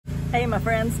Hey my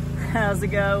friends, how's it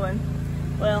going?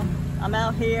 Well, I'm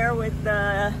out here with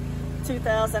the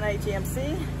 2008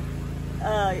 GMC.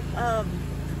 A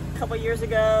couple years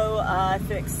ago I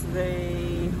fixed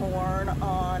the horn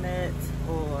on it,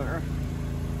 or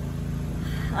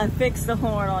I fixed the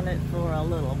horn on it for a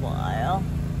little while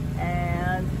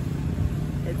and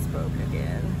it's broke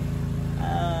again.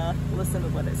 Listen to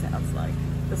what it sounds like.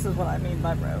 This is what I mean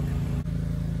by broke.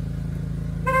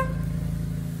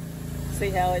 See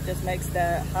how it just makes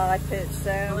that high-pitched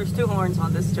sound? There's two horns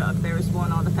on this truck. There's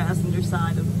one on the passenger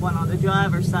side and one on the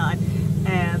driver's side.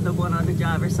 And the one on the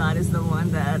driver's side is the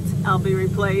one that I'll be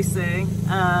replacing.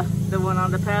 The one on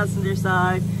the passenger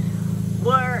side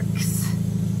works.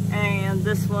 And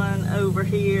this one over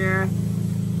here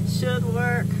should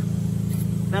work.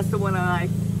 That's the one I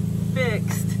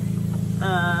fixed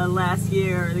last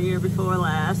year or the year before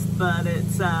last. But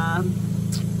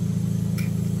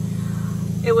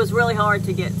it was really hard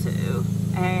to get to,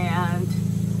 and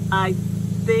I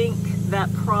think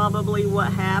that probably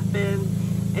what happened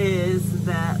is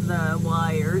that the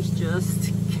wires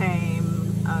just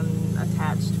came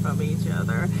unattached from each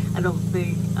other. I don't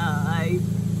think I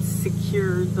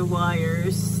secured the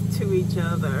wires to each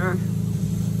other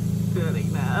good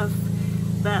enough.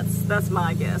 That's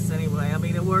my guess anyway. I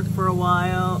mean, it worked for a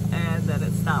while and then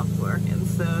it stopped working,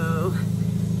 so.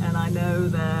 And I know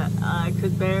that I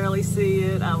could barely see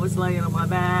it. I was laying on my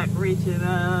back, reaching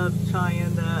up,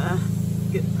 trying to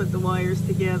put the wires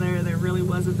together. There really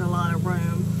wasn't a lot of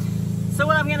room. So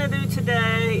what I'm gonna do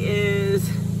today is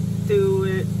do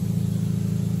it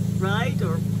right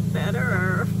or better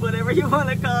or whatever you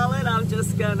wanna call it. I'm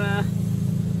just gonna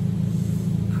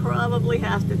probably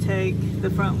have to take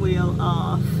the front wheel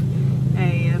off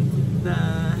and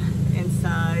the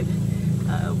inside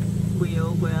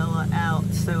wheel well out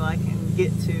so I can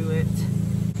get to it.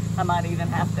 I might even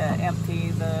have to empty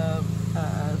the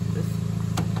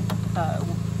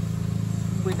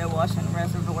window washing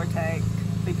reservoir tank,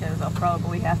 because I'll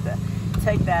probably have to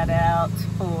take that out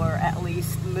or at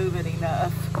least move it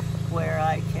enough where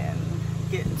I can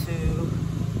get to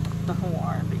the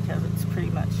horn, because it's pretty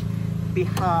much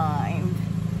behind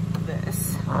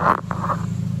this.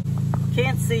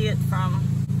 Can't see it from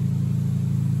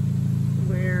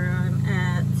where I'm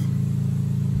at.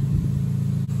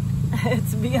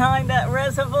 It's behind that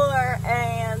reservoir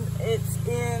and it's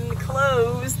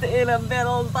enclosed in a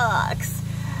metal box.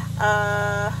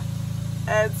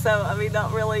 And so, I mean,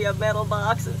 not really a metal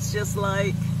box, it's just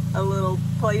like a little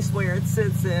place where it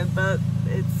sits in, but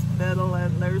it's metal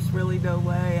and there's really no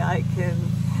way I can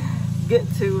get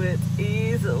to it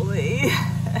easily.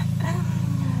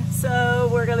 So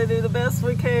we're gonna do the best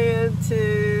we can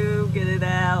to get it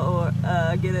out, or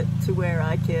get it to where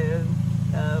I can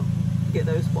get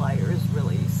those wires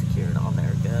really secured on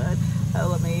there good.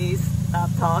 Let me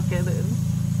stop talking and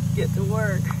get to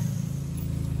work.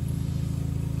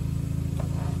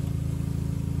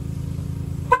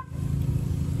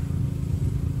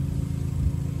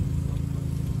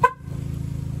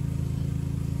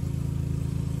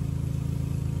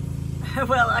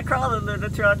 Well, I crawled under the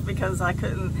truck because I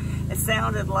couldn't. It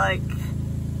sounded like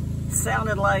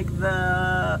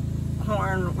the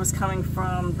horn was coming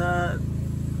from the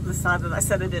side that I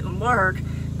said it didn't work,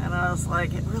 and I was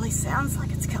like, it really sounds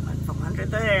like it's coming from under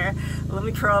there. Let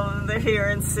me crawl under here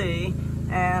and see.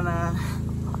 And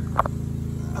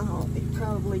oh, you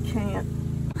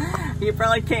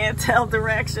probably can't tell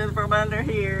direction from under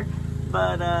here,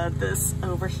 but this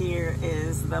over here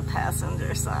is the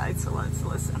passenger side. So let's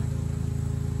listen.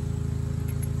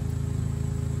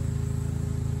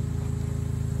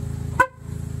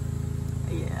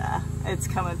 It's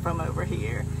coming from over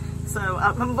here. So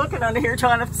I'm looking under here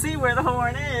trying to see where the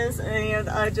horn is, and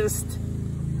I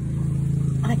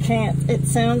can't. It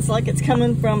sounds like it's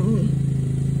coming from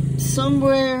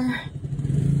somewhere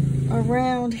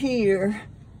around here,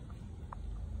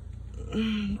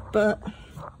 but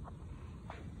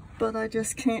I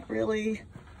just can't really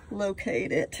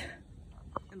locate it.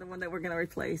 And the one that we're gonna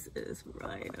replace is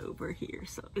right over here,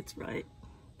 so it's right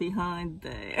behind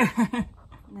there.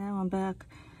 Now I'm back.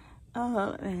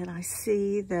 Oh, and I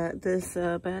see that this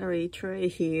battery tray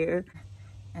here,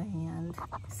 and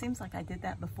it seems like I did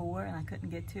that before and I couldn't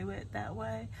get to it that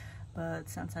way, but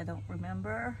since I don't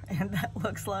remember, and that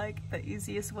looks like the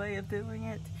easiest way of doing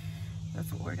it,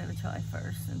 that's what we're gonna try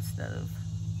first, instead of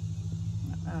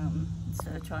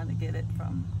trying to get it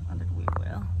from under the wheel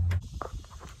well.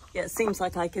 Yeah, it seems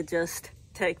like I could just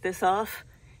take this off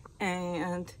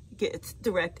and get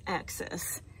direct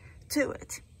access to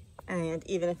it. And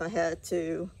even if I had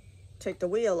to take the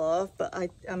wheel off, but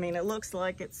I mean, it looks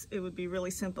like it would be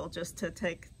really simple just to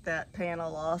take that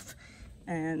panel off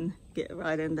and get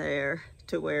right in there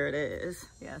to where it is.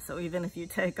 Yeah, so even if you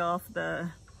take off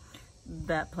that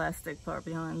plastic part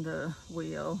behind the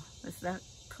wheel, is that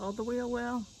called the wheel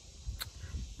well?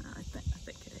 I think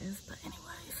it is, but anyways.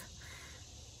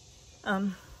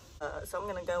 So I'm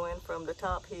gonna go in from the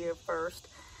top here first.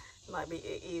 Might be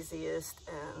easiest,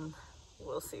 and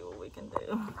we'll see what we can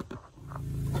do.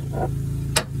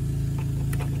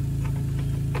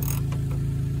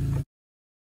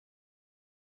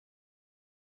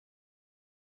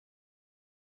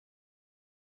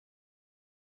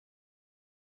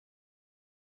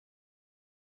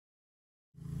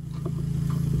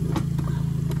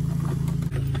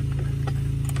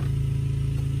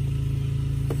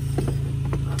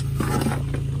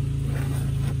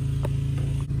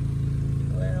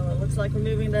 Like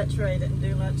removing that tray didn't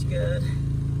do much good.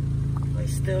 We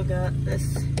still got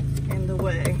this in the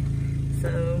way.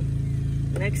 So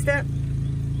next step,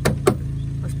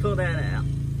 let's pull that out.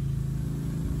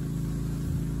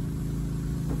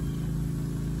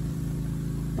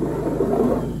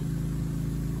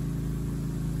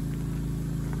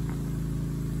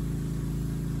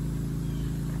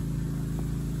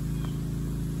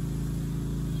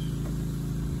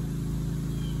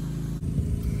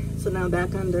 So now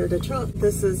back under the truck,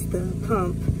 this is the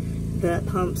pump that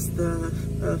pumps the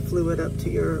fluid up to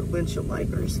your windshield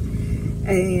wipers.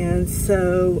 And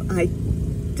so I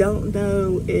don't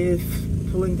know if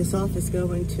pulling this off is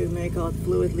going to make all the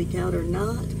fluid leak out or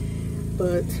not,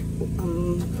 but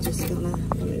I'm just gonna,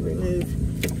 let me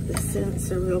remove the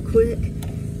sensor real quick,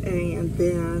 and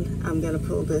then I'm gonna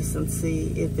pull this and see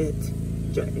if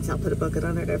it drains. I'll put a bucket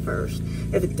under there first.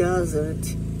 If it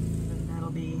doesn't,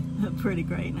 pretty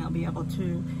great, and I'll be able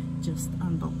to just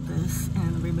unbolt this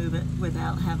and remove it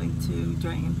without having to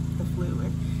drain the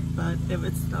fluid. But if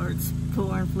it starts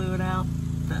pouring fluid out,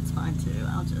 that's fine too.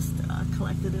 I'll just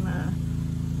collect it in a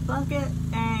bucket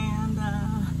and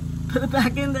put it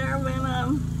back in there when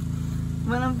I'm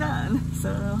done.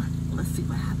 So let's see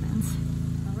what happens.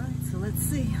 All right, so let's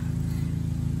see.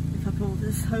 If I pull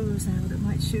this hose out, it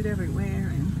might shoot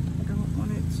everywhere, and I don't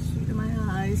want it to shoot in my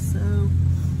eyes, so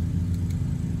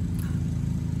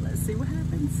see what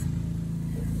happens,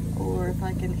 or if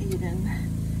I can even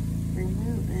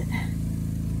remove it.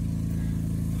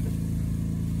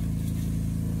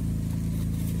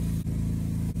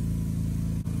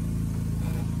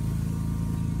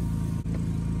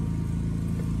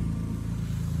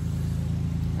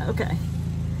 Okay,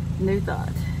 new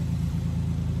thought.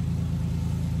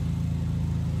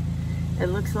 It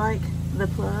looks like the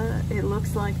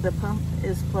pump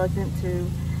is plugged into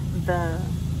the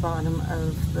bottom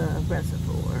of the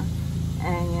reservoir,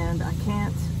 and I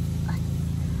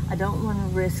don't want to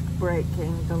risk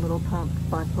breaking the little pump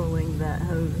by pulling that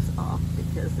hose off,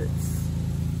 because it's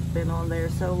been on there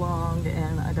so long,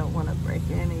 and I don't want to break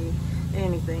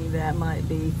anything that might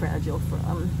be fragile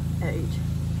from age.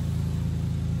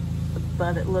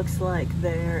 But it looks like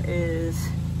there is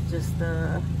just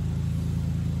it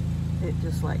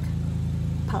just like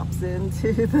pops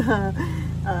into the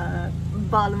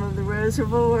bottom of the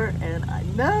reservoir, and I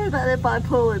know that if I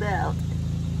pull it out,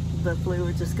 the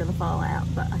fluid's just gonna fall out.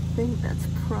 But I think that's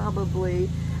probably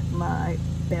my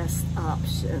best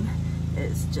option,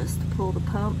 is just to pull the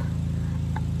pump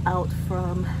out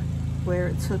from where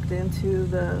it's hooked into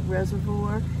the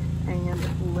reservoir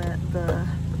and let the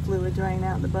fluid drain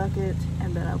out in the bucket,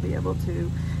 and then I'll be able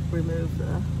to remove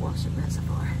the washer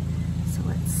reservoir. So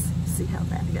let's see how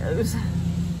that goes.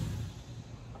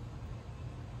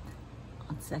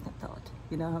 Second thought,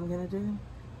 you know what I'm gonna do?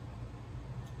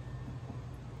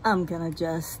 I'm gonna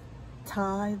just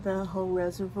tie the whole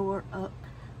reservoir up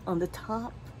on the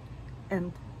top,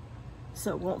 and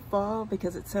so it won't fall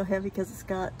because it's so heavy, because it's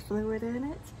got fluid in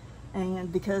it.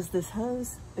 And because this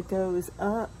hose goes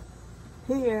up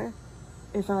here,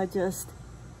 if I just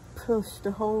push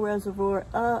the whole reservoir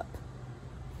up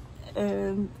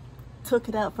and took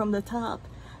it out from the top,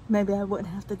 maybe I wouldn't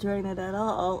have to drain it at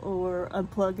all or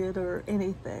unplug it or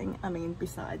anything. I mean,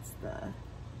 besides the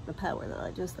power that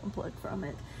I just unplugged from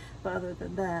it. But other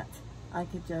than that, I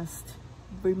could just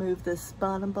remove this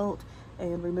bottom bolt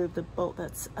and remove the bolt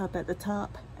that's up at the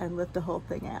top and lift the whole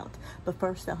thing out. But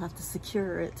first I'll have to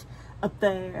secure it up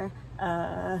there,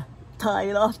 tie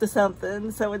it off to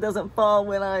something so it doesn't fall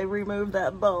when I remove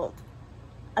that bolt.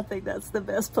 I think that's the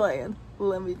best plan.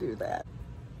 Let me do that.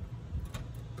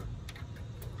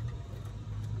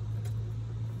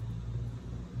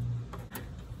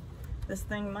 This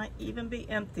thing might even be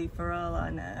empty for all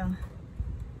I know.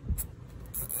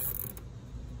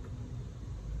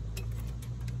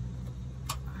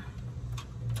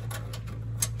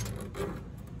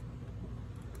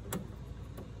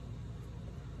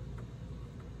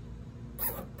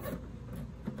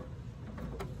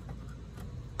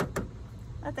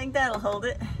 I think that'll hold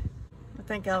it. I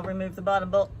think I'll remove the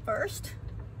bottom bolt first.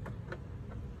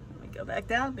 Let me go back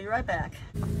down, be right back.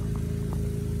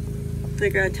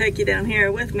 Figure I'd take you down here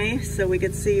with me so we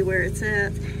could see where it's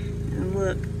at. And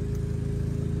look.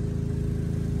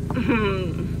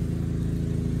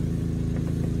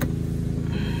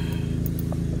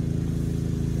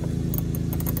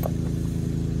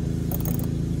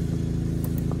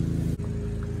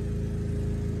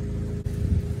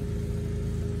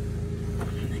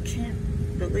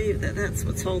 Believe that that's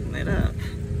what's holding it up.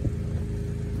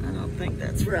 I don't think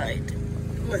that's right.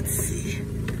 Let's see.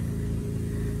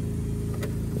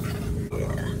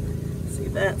 Yeah, see,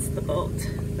 that's the bolt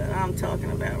that I'm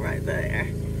talking about right there.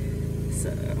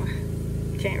 So,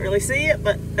 can't really see it,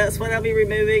 but that's what I'll be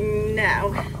removing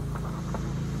now.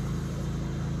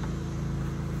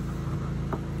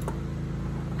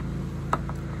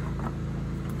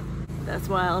 That's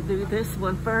why I'll do this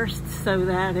one first, so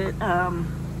that it,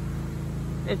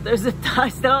 if there's a tie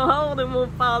still hold, it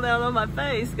won't fall down on my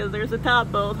face because there's a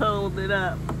top bolt holding it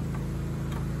up.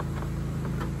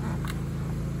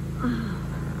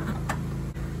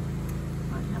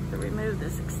 Might have to remove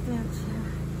this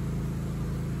extension.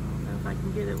 I don't know if I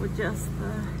can get it with just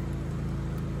the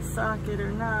socket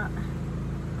or not.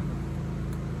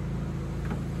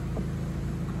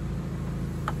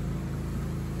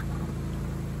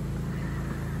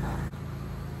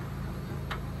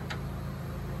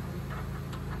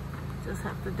 Just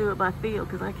have to do it by feel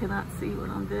because I cannot see what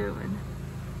I'm doing.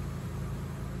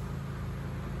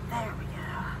 There we go.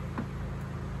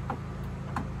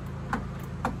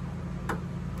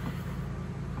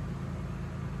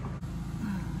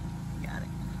 Got it.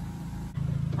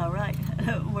 All right,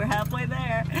 we're halfway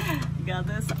there. Got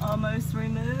this almost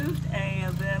removed,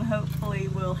 and then hopefully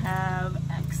we'll have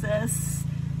access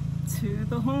to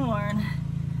the horn.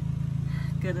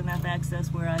 Good enough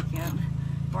access where I can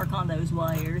work on those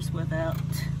wires without,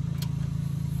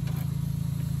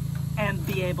 and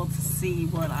be able to see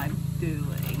what I'm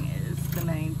doing is the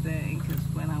main thing, because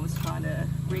when I was trying to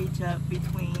reach up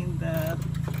between the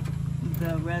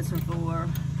reservoir,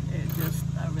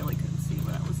 I really couldn't see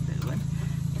what I was doing.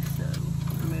 So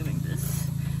removing this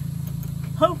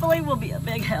hopefully will be a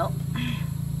big help.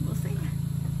 We'll see.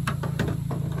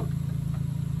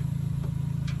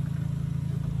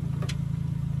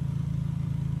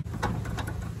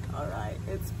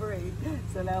 It's free.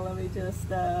 So now let me just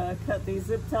cut these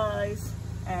zip ties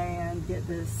and get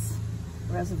this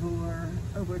reservoir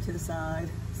over to the side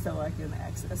so I can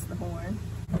access the horn.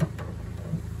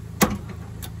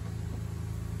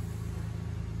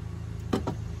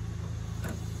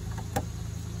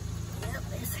 Yep,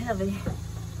 it's heavy.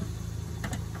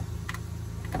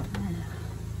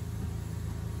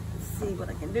 Let's see what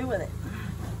I can do with it.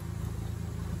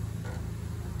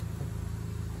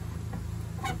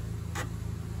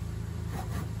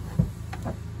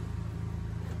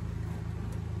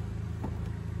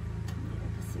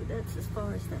 That's as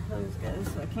far as the hose goes,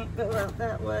 so I can't go out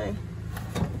that way.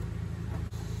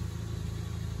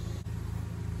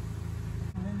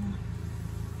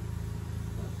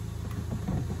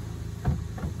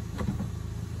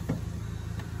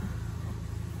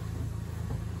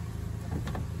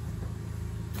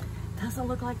 Doesn't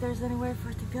look like there's anywhere for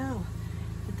it to go.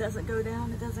 It doesn't go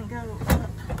down, it doesn't go up.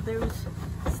 There's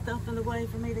stuff in the way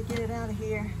for me to get it out of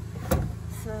here.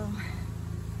 So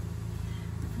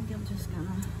I think I'm just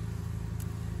gonna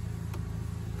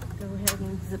go ahead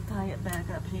and zip tie it back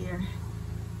up here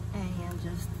and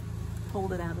just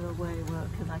hold it out of the way,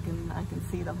 because I can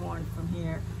see the horn from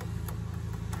here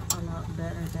a lot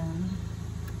better than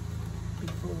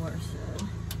before. So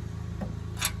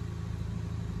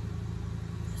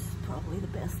this is probably the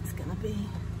best it's gonna be.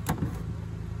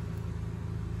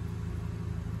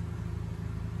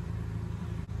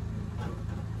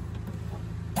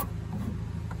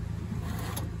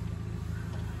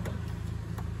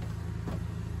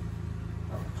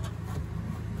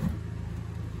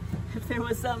 If there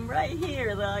was something right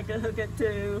here that I could hook it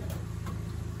to,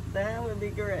 that would be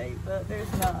great, but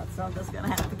there's not, so I'm just gonna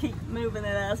have to keep moving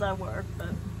it as I work, but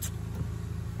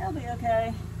it'll be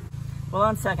okay. Well,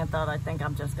 on second thought, I think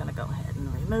I'm just gonna go ahead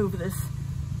and remove this.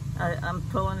 I'm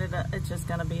pulling it up, it's just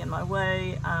gonna be in my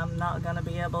way. I'm not gonna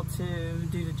be able to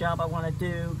do the job I wanna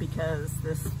do because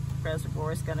this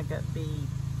reservoir is gonna be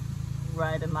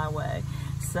right in my way.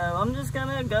 So I'm just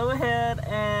gonna go ahead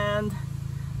and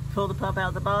pull the pump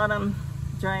out the bottom,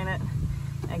 drain it,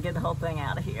 and get the whole thing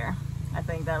out of here. I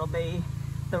think that'll be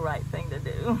the right thing to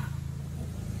do.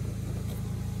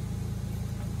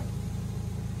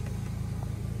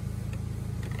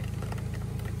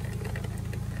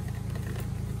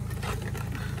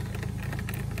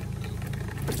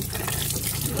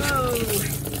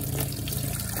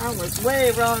 I was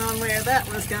way wrong on where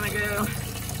that was gonna go.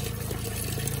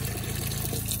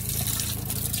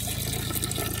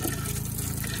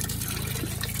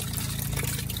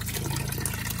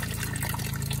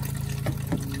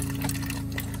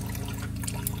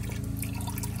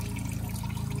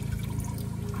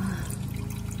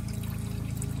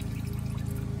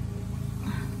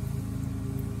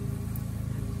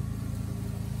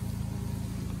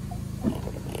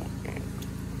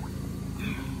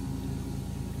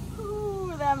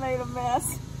 I made a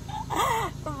mess,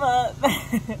 but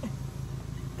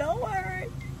don't worry,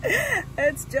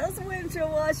 it's just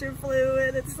windshield washer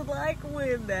fluid. It's like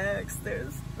Windex.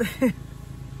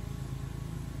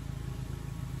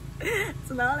 It's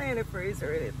not antifreeze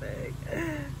or anything,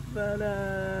 but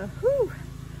whew,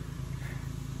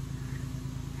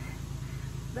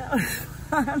 that was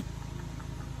fun.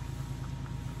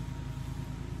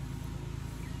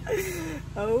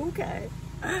 Okay,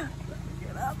 let me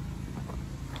get up.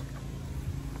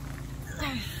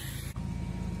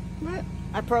 But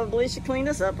I probably should clean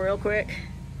this up real quick.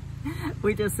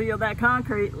 We just sealed that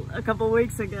concrete a couple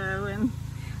weeks ago and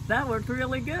that worked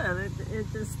really good.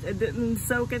 It didn't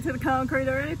soak into the concrete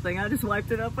or anything. I just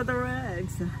wiped it up with a rag.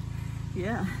 So,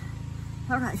 yeah.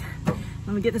 All right,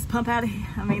 let me get this pump out of here.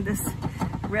 I mean this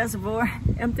reservoir,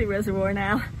 empty reservoir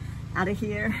now, out of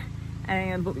here,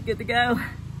 and we'll be good to go.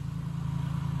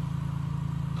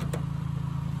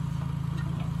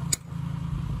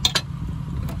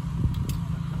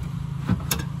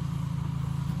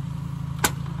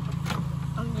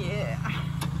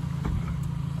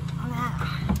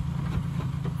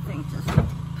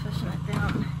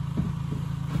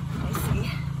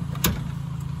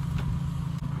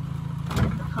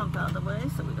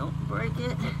 So we don't break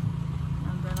it,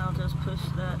 and then I'll just push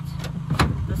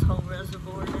this whole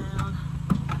reservoir down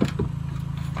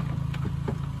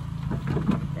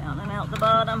and out the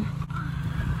bottom.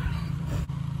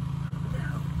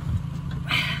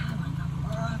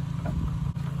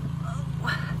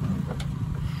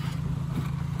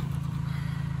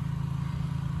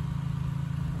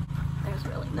 There's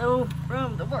really no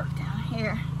room to work down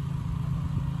here.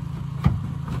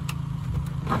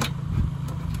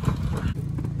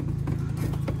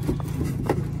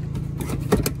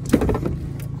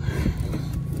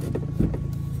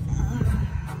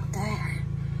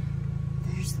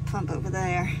 Pump over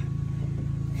there.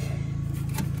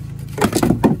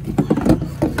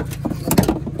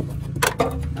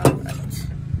 All right.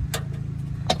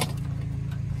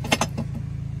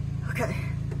 Okay,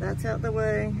 that's out the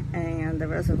way, and the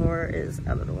reservoir is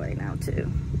out of the way now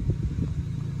too.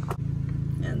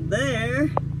 And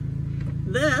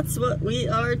that's what we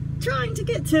are trying to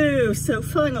get to. So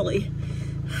finally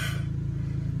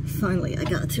I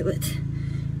got to it.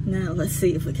 Now let's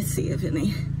see if we can see if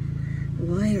any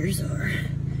wires are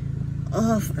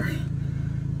off, or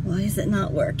why is it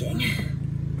not working?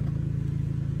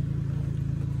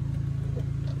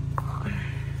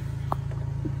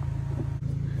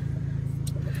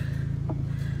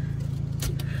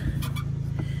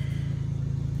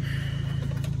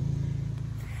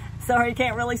 Sorry, you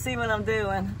can't really see what I'm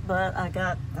doing, but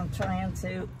I'm trying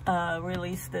to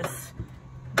release this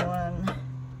one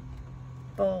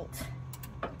bolt.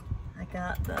 I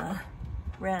got the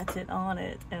ratchet on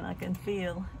it and I can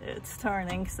feel it's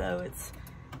turning, so it's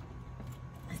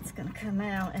gonna come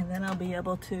out, and then I'll be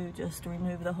able to just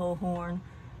remove the whole horn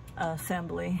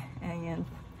assembly and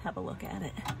have a look at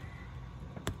it.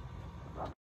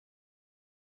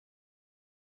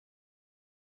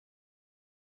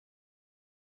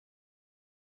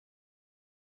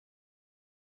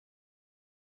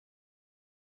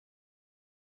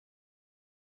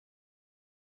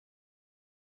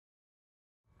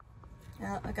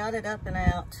 Now, I got it up and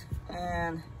out,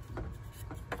 and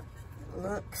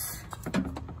looks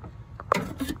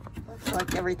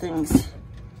like everything's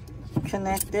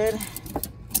connected.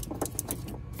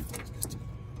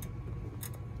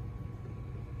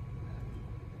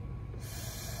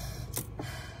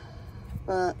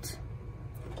 But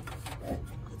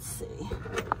let's see.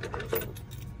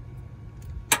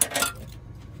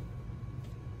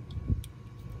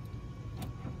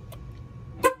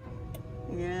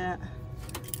 Yeah.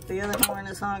 The other horn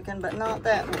is honking, but not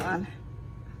that one.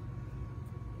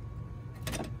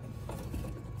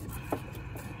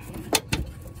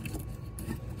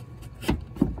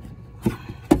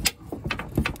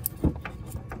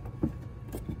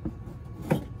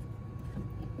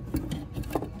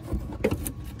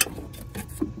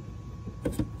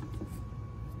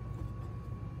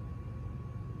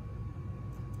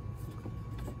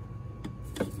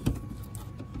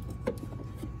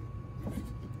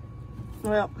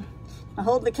 Well, I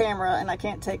hold the camera and I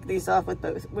can't take these off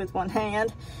with one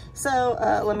hand. So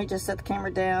let me just set the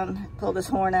camera down, pull this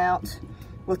horn out.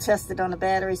 We'll test it on the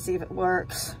battery, see if it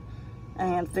works,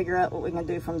 and figure out what we can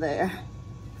do from there.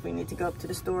 If we need to go up to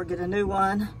the store, get a new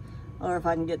one, or if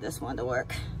I can get this one to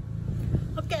work.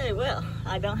 Okay, well,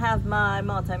 I don't have my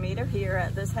multimeter here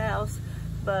at this house,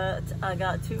 but I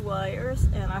got 2 wires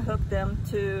and I hooked them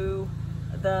to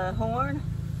the horn,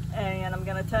 and I'm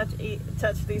gonna touch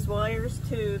these wires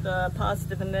to the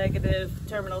positive and negative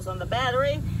terminals on the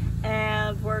battery,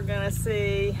 and we're gonna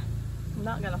see. I'm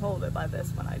not gonna hold it by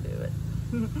this when I do it.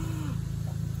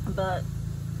 But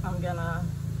I'm gonna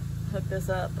hook this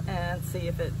up and see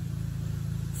if it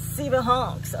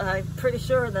honks. I'm pretty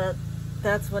sure that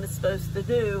that's what it's supposed to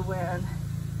do when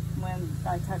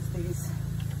I touch these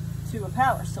to a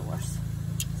power source.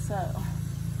 So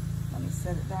let me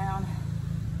set it down.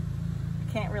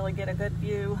 Can't really get a good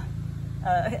view,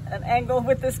 an angle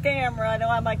with this camera. I don't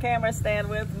have my camera stand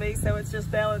with me, so it's just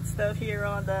balanced stuff here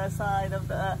on the side of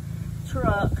the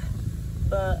truck.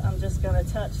 But I'm just gonna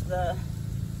touch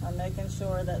I'm making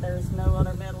sure that there's no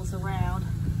other metals around,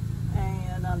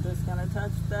 and I'm just gonna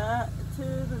touch that to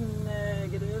the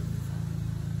negative.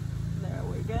 There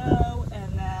we go.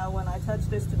 And now when I touch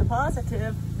this to the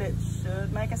positive, it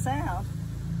should make a sound.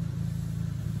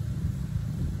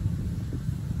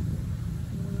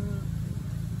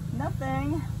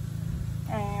 Nothing.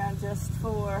 And just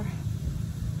for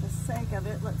the sake of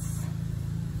it, let's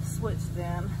switch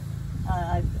them.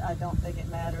 I don't think it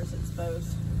matters. It's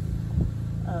both.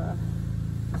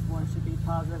 One should be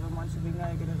positive and one should be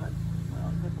negative. Well,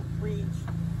 it will reach.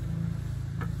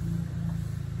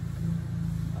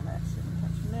 Well, that shouldn't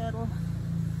touch metal.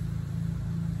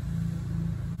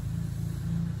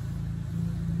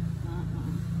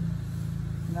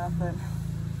 Nothing.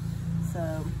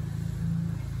 So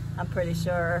I'm pretty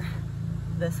sure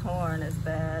this horn is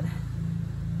bad.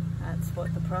 That's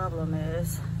what the problem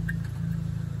is.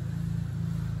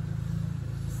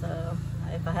 So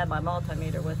if I had my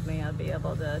multimeter with me, I'd be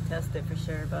able to test it for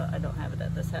sure, but I don't have it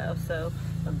at this house. So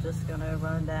I'm just gonna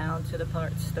run down to the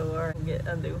parts store and get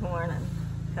a new horn and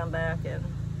come back and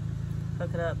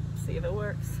hook it up, see if it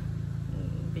works.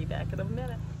 And be back in a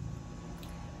minute.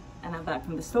 And I'm back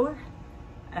from the store,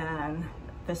 and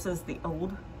this is the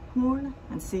old horn,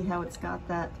 and see how it's got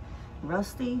that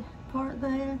rusty part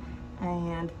there,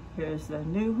 and here's the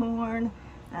new horn.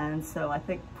 And so I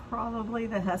think probably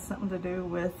that has something to do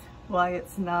with why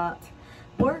it's not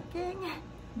working,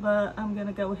 but I'm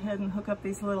gonna go ahead and hook up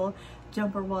these little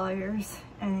jumper wires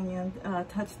and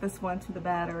touch this one to the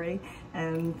battery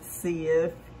and see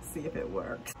if it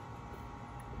works.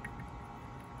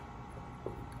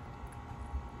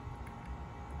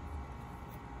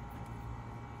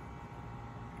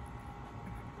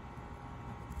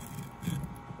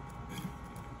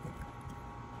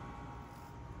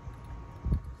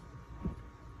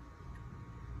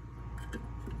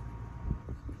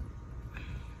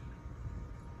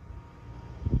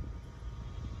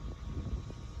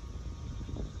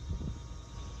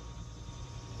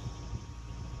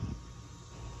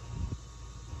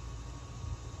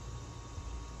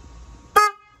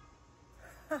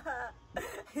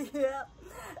 Yep,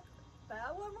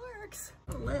 that one works.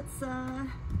 Let's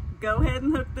go ahead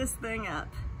and hook this thing up.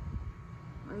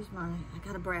 Where's I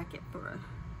got a bracket for it.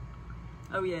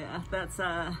 Oh yeah, that's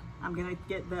I'm gonna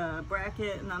get the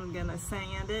bracket and I'm gonna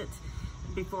sand it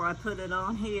before I put it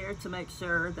on here to make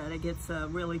sure that it gets a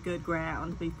really good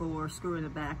ground before screwing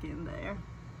it back in there.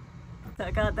 So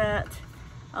I got that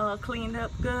all cleaned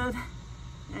up good,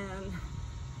 and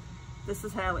this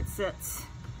is how it sits.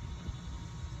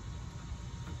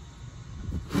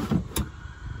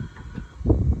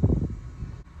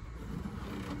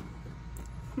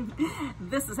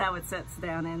 This is how it sets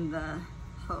down in the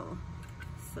hole.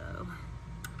 So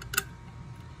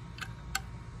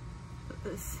put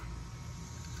this,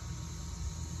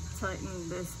 tighten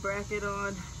this bracket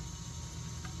on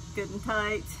good and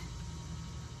tight.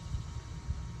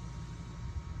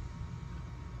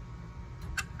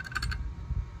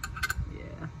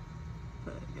 Yeah,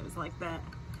 but it goes like that.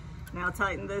 Now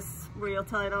tighten this real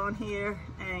tight on here,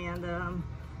 and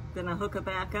then I hook it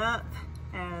back up,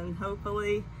 and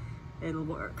hopefully it'll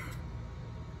work.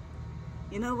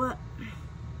 You know what?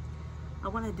 I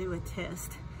want to do a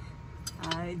test.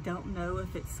 I don't know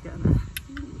if it's gonna,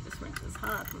 this ranch is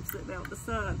hot from sitting out in the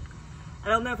sun. I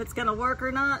don't know if it's gonna work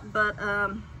or not, but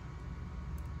I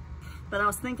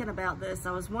was thinking about this.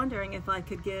 I was wondering if I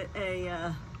could get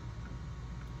a,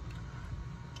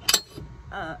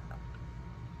 I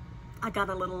got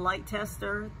a little light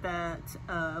tester that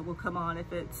will come on if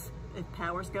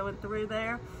power's going through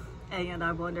there. and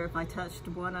I wonder if I touched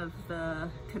one of the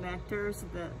connectors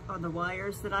that on the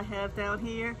wires that I have down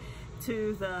here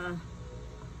to the,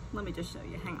 let me just show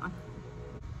you, hang on.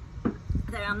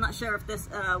 There, I'm not sure if this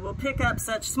will pick up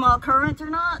such small current or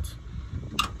not,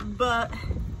 but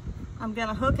I'm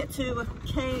gonna hook it to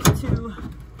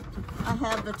I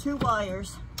have the 2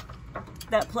 wires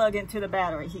that plug into the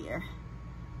battery here.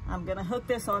 I'm gonna hook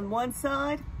this on one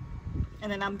side,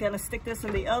 and then I'm gonna stick this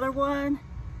in the other one,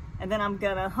 and then I'm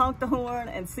gonna honk the horn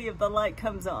and see if the light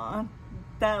comes on.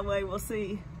 That way we'll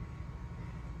see.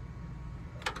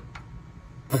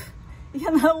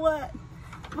 You know what?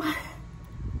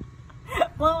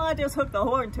 Well, I just hook the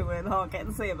horn to it and honk it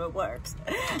and see if it works.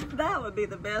 That would be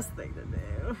the best thing to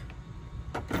do.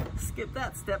 Skip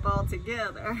that step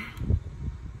altogether.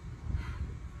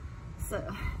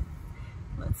 So,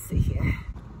 let's see here.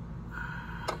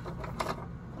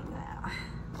 Now,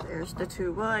 there's the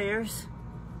 2 wires.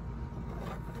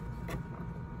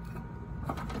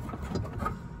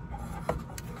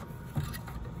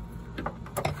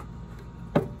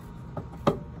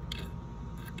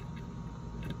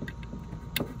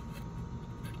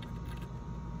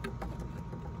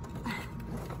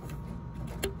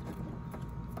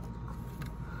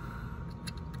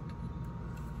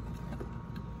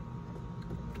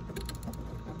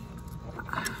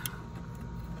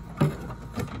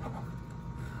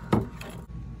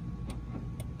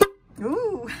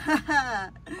 Ooh,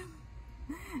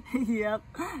 yep,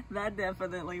 that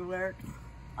definitely worked.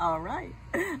 All right,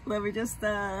 let me just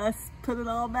put it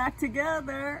all back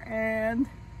together, and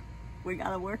we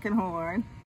got a working horn.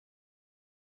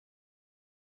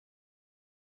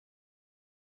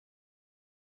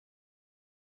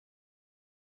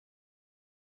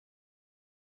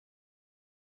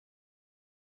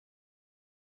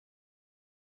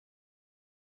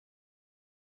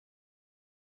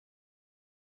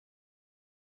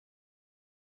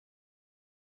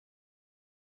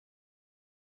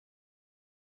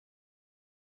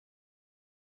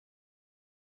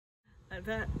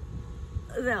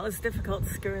 That was difficult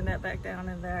screwing that back down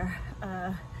in there.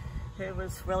 It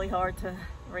was really hard to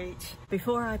reach.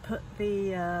 Before I put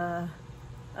the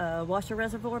washer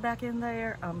reservoir back in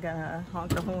there, I'm gonna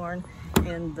honk the horn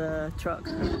in the truck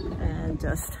and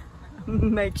just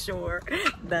make sure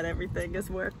that everything is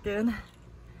working.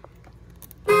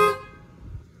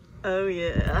 Oh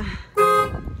yeah.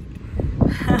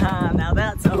 Now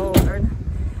that's a horn.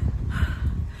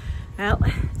 Well,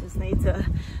 just need to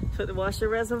put the washer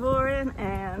reservoir in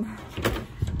and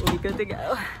we'll be good to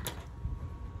go.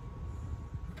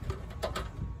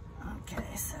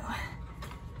 Okay, so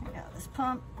I got this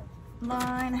pump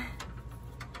line.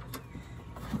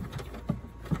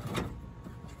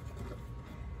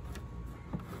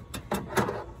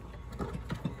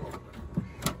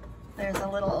 There's a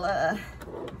little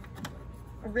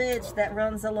ridge that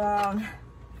runs along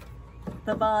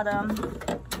the bottom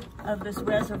of this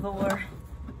reservoir,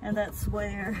 and that's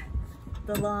where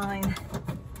the line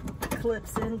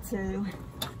clips into.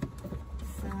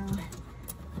 So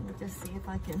let me just see if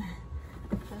I can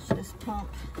push this pump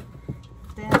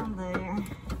down there.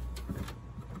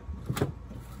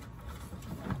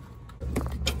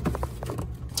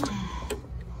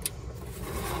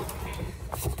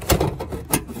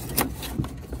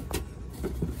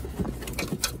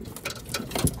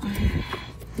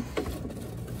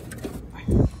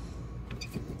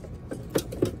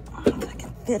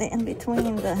 Fit it in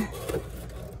between the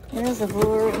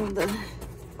reservoir and the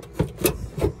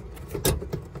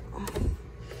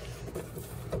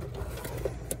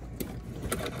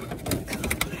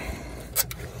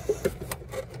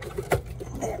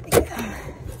there we go.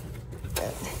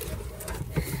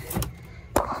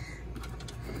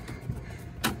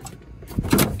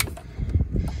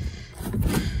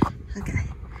 Okay,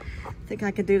 I think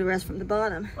I could do the rest from the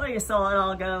bottom. Well, you saw it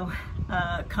all go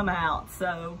come out,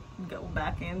 so go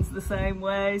back in the same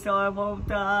way, so I won't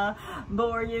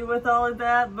bore you with all of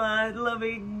that, but let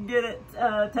me get it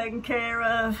taken care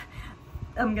of.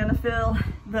 I'm gonna fill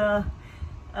the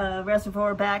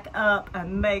reservoir back up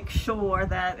and make sure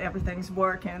that everything's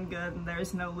working good and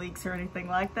there's no leaks or anything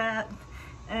like that,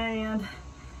 and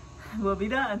we'll be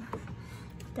done.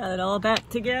 Got it all back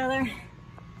together,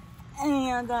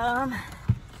 and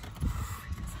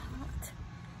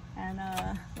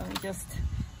let me just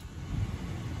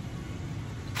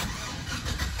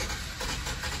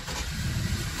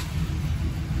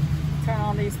turn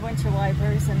on these windshield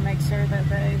wipers and make sure that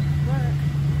they work,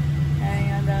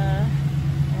 and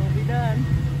we'll be done.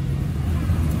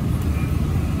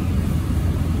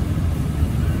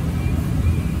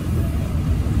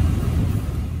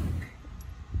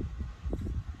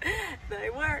 They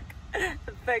work.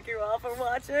 Thank you all for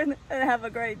watching and have a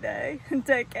great day.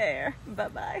 Take care.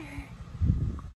 Bye-bye.